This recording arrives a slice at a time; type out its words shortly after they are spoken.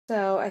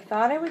So I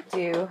thought I would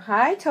do,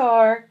 hi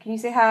Tor, can you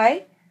say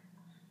hi?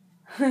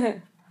 Okay,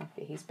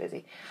 he's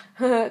busy.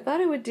 I thought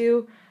I would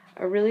do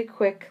a really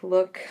quick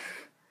look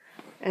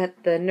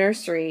at the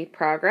nursery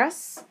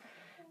progress,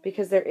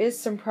 because there is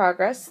some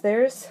progress.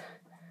 There's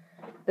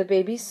the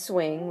baby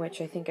swing,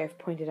 which I think I've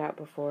pointed out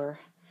before.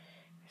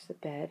 Here's the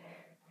bed.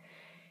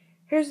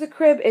 Here's the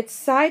crib. It's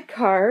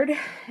side-carred,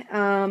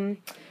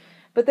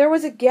 but there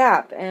was a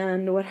gap,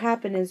 and what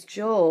happened is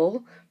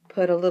Joel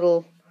put a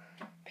little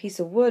piece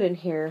of wood in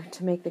here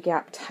to make the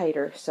gap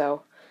tighter.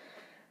 So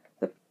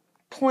the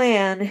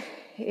plan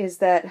is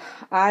that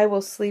I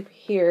will sleep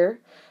here,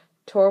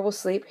 Tor will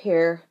sleep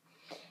here,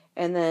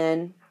 and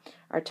then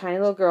our tiny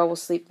little girl will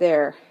sleep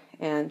there,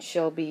 and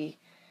she'll be,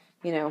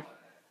 you know,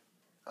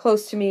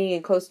 close to me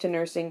and close to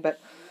nursing, but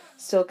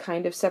still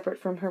kind of separate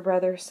from her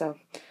brother, so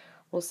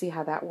we'll see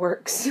how that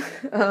works.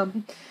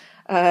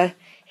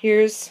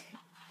 Here's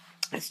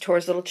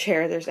Tor's little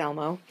chair. There's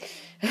Elmo.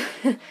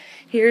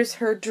 Here's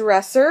her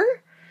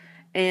dresser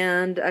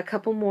and a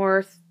couple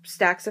more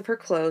stacks of her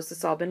clothes.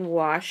 It's all been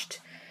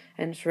washed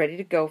and it's ready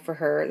to go for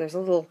her. There's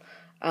a little,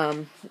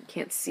 you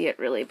can't see it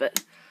really,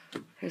 but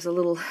there's a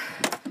little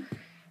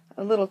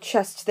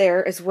chest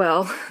there as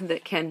well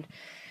that can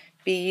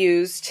be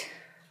used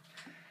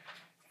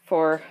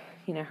for,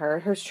 you know,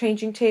 her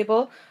changing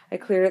table. I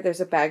cleared it. There's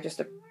a bag,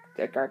 just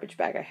a garbage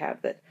bag I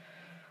have that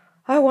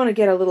I want to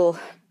get a little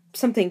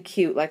something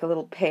cute, like a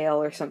little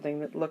pail or something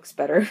that looks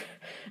better.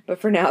 But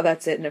for now,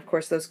 that's it. And of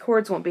course, those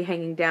cords won't be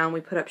hanging down. We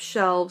put up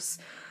shelves.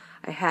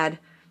 I had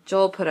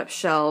Joel put up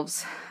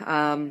shelves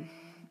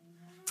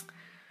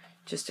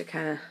just to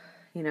kind of,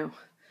 you know,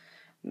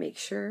 make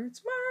sure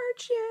it's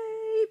March.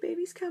 Yay,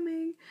 baby's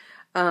coming.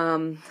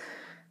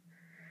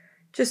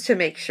 Just to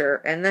make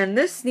sure. And then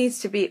this needs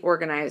to be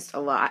organized a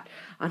lot.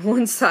 On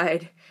one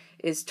side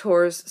is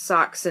Tor's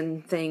socks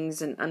and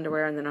things and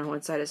underwear, and then on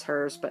one side is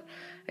hers. But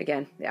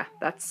again, yeah,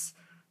 that's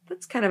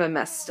kind of a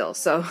mess still.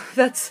 So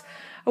that's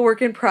a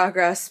work in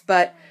progress,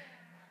 but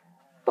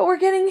we're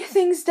getting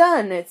things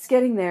done. It's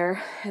getting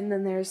there. And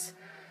then there's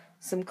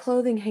some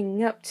clothing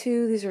hanging up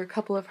too. These are a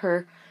couple of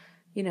her,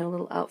 you know,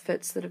 little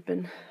outfits that have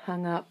been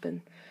hung up,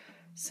 and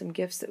some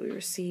gifts that we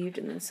received,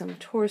 and then some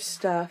Tor's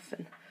stuff,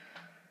 and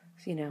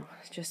you know,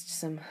 just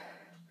some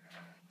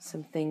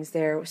things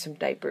there with some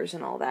diapers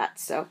and all that.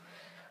 So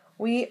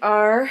we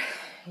are,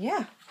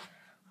 yeah,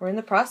 we're in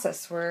the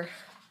process. We're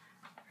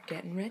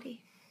getting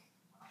ready.